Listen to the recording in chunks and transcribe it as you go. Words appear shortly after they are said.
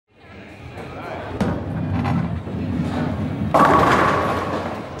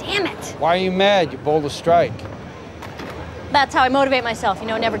Why are you mad? You bowled a strike. That's how I motivate myself, you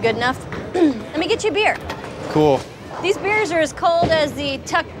know, never good enough. Let me get you a beer. Cool. These beers are as cold as the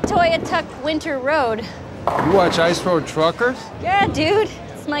Toya Winter Road. You watch Ice Road Truckers? Yeah, dude.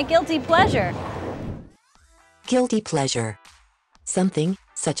 It's my guilty pleasure. Guilty pleasure. Something,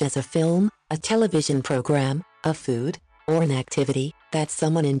 such as a film, a television program, a food, or an activity that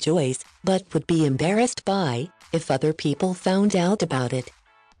someone enjoys but would be embarrassed by if other people found out about it.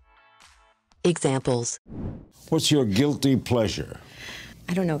 Examples. What's your guilty pleasure?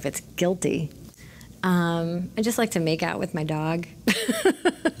 I don't know if it's guilty. I just like to make out with my dog.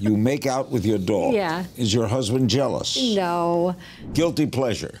 You make out with your dog? Yeah. Is your husband jealous? No. Guilty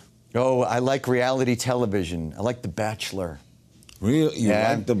pleasure. Oh, I like reality television. I like The Bachelor. Really? You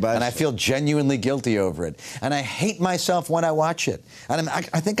like The Bachelor? And I feel genuinely guilty over it. And I hate myself when I watch it. And I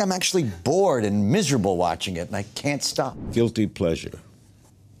think I'm actually bored and miserable watching it, and I can't stop. Guilty pleasure.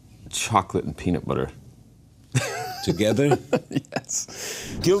 Chocolate and peanut butter. Together?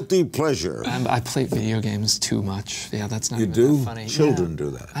 Yes. Guilty pleasure. I play video games too much. Yeah, that's not You even do? that funny. Children Yeah.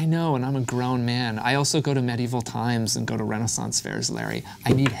 do that. I know, and I'm a grown man. I also go to medieval times and go to Renaissance fairs, Larry.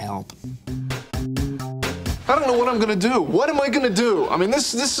 I need help. I don't know what I'm gonna do. What am I gonna do? I mean,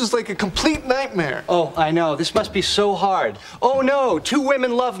 this is like a complete nightmare. Oh, I know. This must be so hard. Oh, no, 2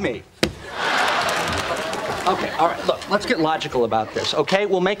 women love me. Okay, all right, look, let's get logical about this, okay?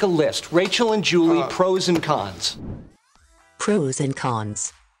 We'll make a list. Rachel and Julie, pros and cons. Pros and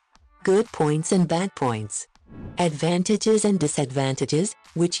cons. Good points and bad points. Advantages and disadvantages,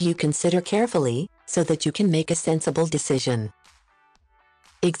 which you consider carefully so that you can make a sensible decision.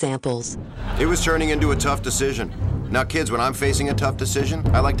 Examples. It was turning into a tough decision. Now, kids, when I'm facing a tough decision,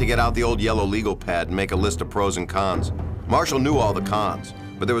 I like to get out the old yellow legal pad and make a list of pros and cons. Marshall knew all the cons,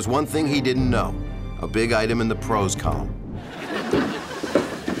 but there was one thing he didn't know. A big item in the pros column.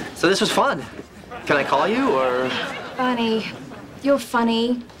 So this was fun. Can I call you, or...? Funny. You're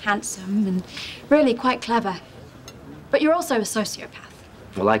funny, handsome, and really quite clever. But you're also a sociopath.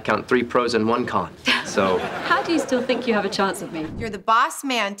 Well, I count 3 pros and 1 con, so... How do you still think you have a chance of me? You're the boss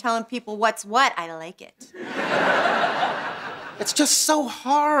man telling people what's what. I like it. It's just so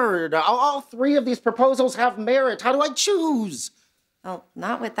hard. All 3 of these proposals have merit. How do I choose? Oh,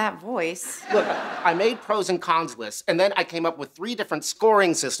 not with that voice. Look, I made pros and cons lists, and then I came up with 3 different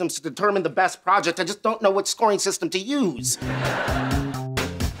scoring systems to determine the best project. I just don't know what scoring system to use.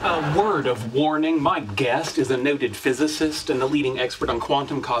 A word of warning, my guest is a noted physicist and the leading expert on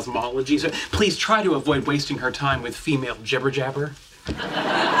quantum cosmology, so please try to avoid wasting her time with female Jibber-Jabber.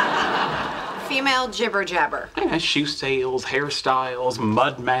 Female Jibber-Jabber. Yeah, shoe sales, hairstyles,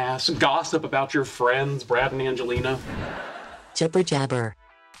 mud masks, gossip about your friends, Brad and Angelina. Jibber-jabber.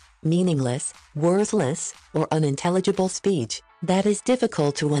 Meaningless, worthless, or unintelligible speech that is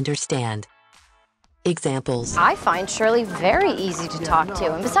difficult to understand. Examples. I find Shirley very easy to talk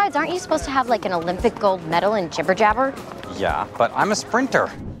to. And besides, aren't you supposed to have like an Olympic gold medal in Jibber-Jabber? Yeah, but I'm a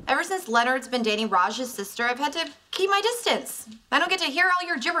sprinter. Ever since Leonard's been dating Raj's sister, I've had to keep my distance. I don't get to hear all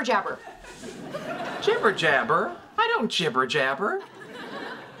your jibber-jabber. Jibber-jabber? I don't jibber-jabber.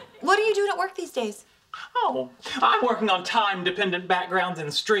 What are you doing at work these days? Oh, I'm working on time-dependent backgrounds in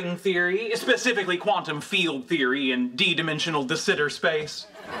string theory, specifically quantum field theory and d-dimensional de Sitter space.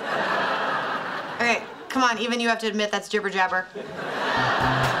 Okay, come on, even you have to admit that's jibber-jabber.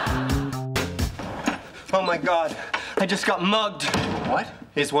 Oh, my God. I just got mugged. What?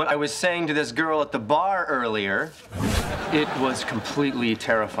 Is what I was saying to this girl at the bar earlier. It was completely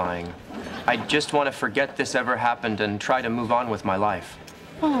terrifying. I just want to forget this ever happened and try to move on with my life.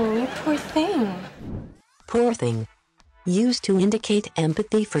 Oh, you poor thing. Poor thing. Used to indicate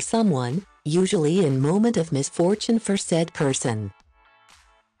empathy for someone, usually in moment of misfortune for said person.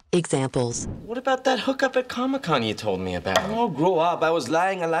 Examples. What about that hookup at Comic-Con you told me about? Oh, grow up. I was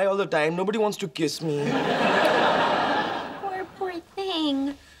lying. I lie all the time. Nobody wants to kiss me. Poor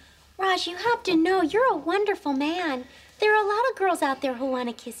thing. Raj, you have to know you're a wonderful man. There are a lot of girls out there who want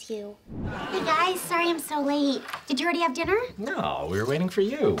to kiss you. Hey, guys. Sorry I'm so late. Did you already have dinner? No, we were waiting for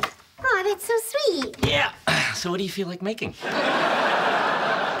you. Oh, that's so sweet. Yeah. So what do you feel like making?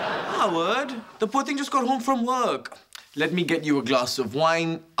 Howard, the poor thing just got home from work. Let me get you a glass of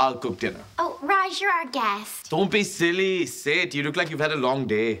wine. I'll cook dinner. Oh, Raj, you're our guest. Don't be silly. Sit. You look like you've had a long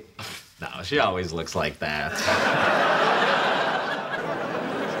day. No, she always looks like that.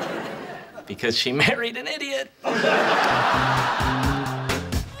 Because she married an idiot.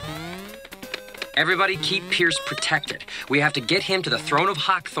 Everybody keep Pierce protected. We have to get him to the throne of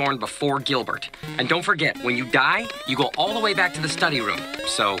Hawkthorne before Gilbert. And don't forget, when you die, you go all the way back to the study room.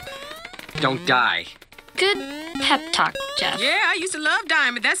 So, don't die. good pep talk, Jeff. Yeah, I used to love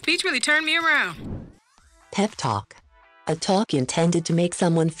Diamond. That speech really turned me around. Pep talk. A talk intended to make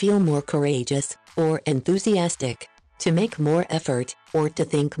someone feel more courageous or enthusiastic, to make more effort, or to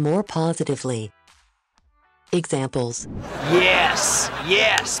think more positively. Examples. Yes,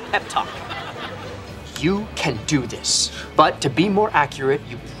 pep talk. You can do this, but to be more accurate,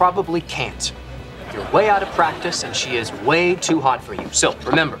 you probably can't. You're way out of practice and she is way too hot for you. So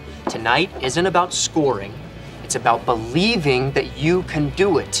remember, tonight isn't about scoring. It's about believing that you can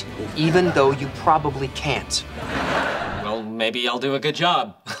do it, even though you probably can't. Well, maybe I'll do a good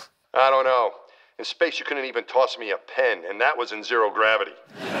job. I don't know. In space, you couldn't even toss me a pen, and that was in zero gravity.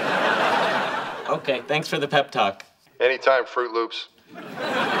 Okay, thanks for the pep talk. Anytime, Fruit Loops.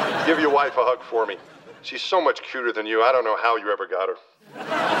 Give your wife a hug for me. She's so much cuter than you. I don't know how you ever got her.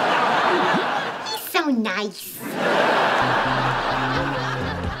 He's so nice.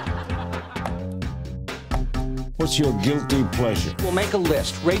 What's your guilty pleasure? We'll make a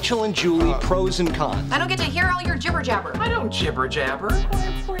list. Rachel and Julie, pros and cons. I don't get to hear all your jibber-jabber. I don't jibber-jabber.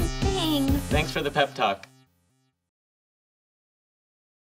 Poor thing. Thanks for the pep talk.